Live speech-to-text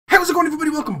How's it going, everybody?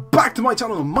 Welcome back to my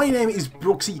channel. My name is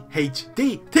Brooksy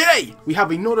HD. Today we have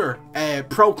another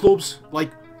pro clubs like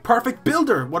perfect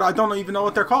builder. What I don't even know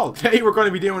what they're called. Today we're going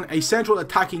to be doing a central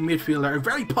attacking midfielder, a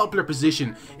very popular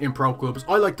position in pro clubs.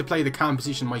 I like to play the cam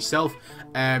position myself.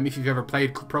 If you've ever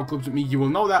played pro clubs with me, you will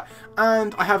know that.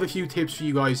 And I have a few tips for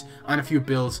you guys and a few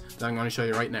builds that I'm going to show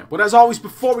you right now. But as always,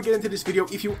 before we get into this video,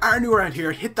 if you are new around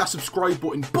here, hit that subscribe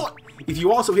button. But if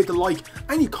you also hit the like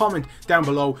and you comment down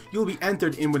below, you'll be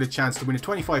entered in with a chance to win a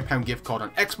 £25 gift card on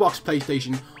Xbox,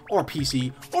 PlayStation, or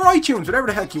PC, or iTunes, whatever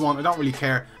the heck you want. I don't really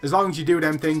care. As long as you do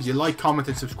them things, you like, comment,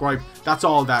 and subscribe, that's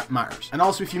all that matters. And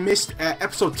also, if you missed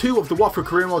episode 2 of the Watford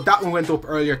Career Mode, that one went up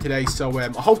earlier today, so I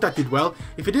hope that did well.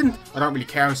 If it didn't, I don't really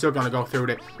care. I'm still going to go through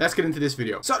it. Let's get into this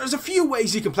video. So there's a few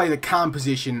ways you can play the cam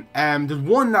position. There's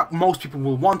one that most people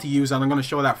will want to use, and I'm going to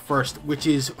show that first, which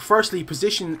is firstly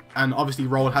position, and obviously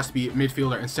role has to be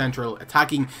midfielder and central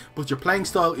attacking, but your playing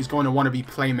style is going to want to be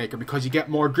playmaker, because you get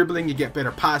more dribbling, you get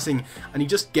better passing, and you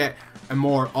just get a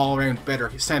more all-around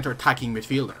better center attacking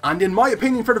midfielder. And in my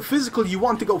opinion, for the physical, you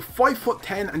want to go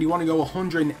 5'10" and you want to go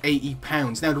 180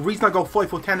 pounds. Now the reason I go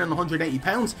 5'10" and 180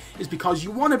 pounds is because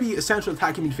you want to be a central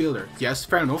attacking midfielder. Yes,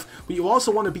 fair enough, but you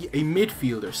also want to be a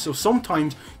midfielder, so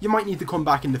sometimes you might need to come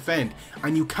back and defend,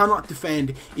 and you cannot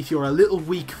defend if you're a little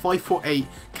weak 5'8"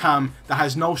 cam that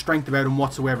has no strength about him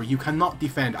whatsoever. You cannot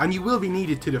defend, and you will be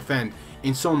needed to defend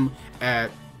in some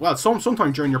well,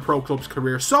 sometime during your pro club's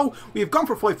career. So we have gone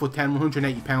for 5'10",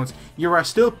 180 pounds. You are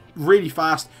still really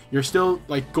fast. You're still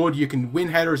like good. You can win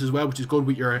headers as well, which is good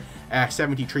with your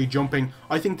 73 jumping.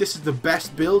 I think this is the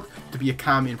best build to be a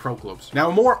cam in pro clubs. Now,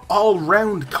 a more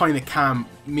all-round kind of cam,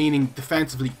 meaning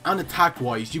defensively and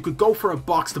attack-wise, you could go for a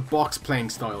box-to-box playing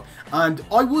style, and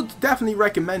I would definitely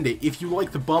recommend it if you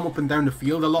like to bomb up and down the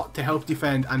field a lot to help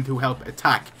defend and to help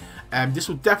attack. This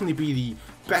would definitely be the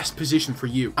best position for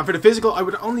you. And for the physical, I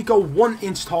would only go 1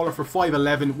 inch taller for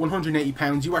 5'11", 180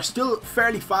 pounds. You are still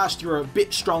fairly fast, you're a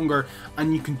bit stronger,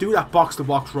 and you can do that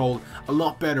box-to-box role a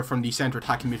lot better from the centre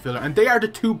attacking midfielder. And they are the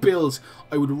two builds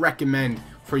I would recommend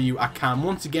for you at cam.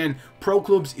 Once again, pro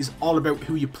clubs is all about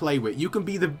who you play with. You can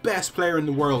be the best player in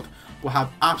the world, but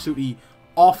have absolutely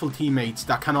awful teammates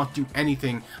that cannot do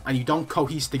anything, and you don't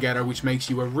cohese together, which makes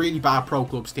you a really bad pro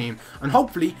clubs team. And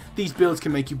hopefully these builds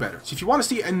can make you better. So if you want to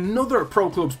see another pro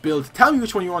clubs build, tell me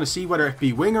which one you want to see, whether it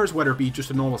be wingers, whether it be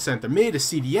just a normal centre mid, a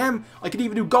CDM. I could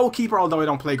even do goalkeeper, although I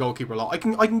don't play goalkeeper a lot. I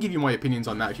can give you my opinions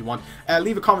on that if you want.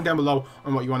 Leave a comment down below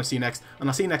on what you want to see next, and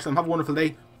I'll see you next time. Have a wonderful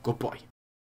day. Goodbye.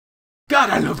 God,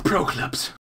 I love pro clubs.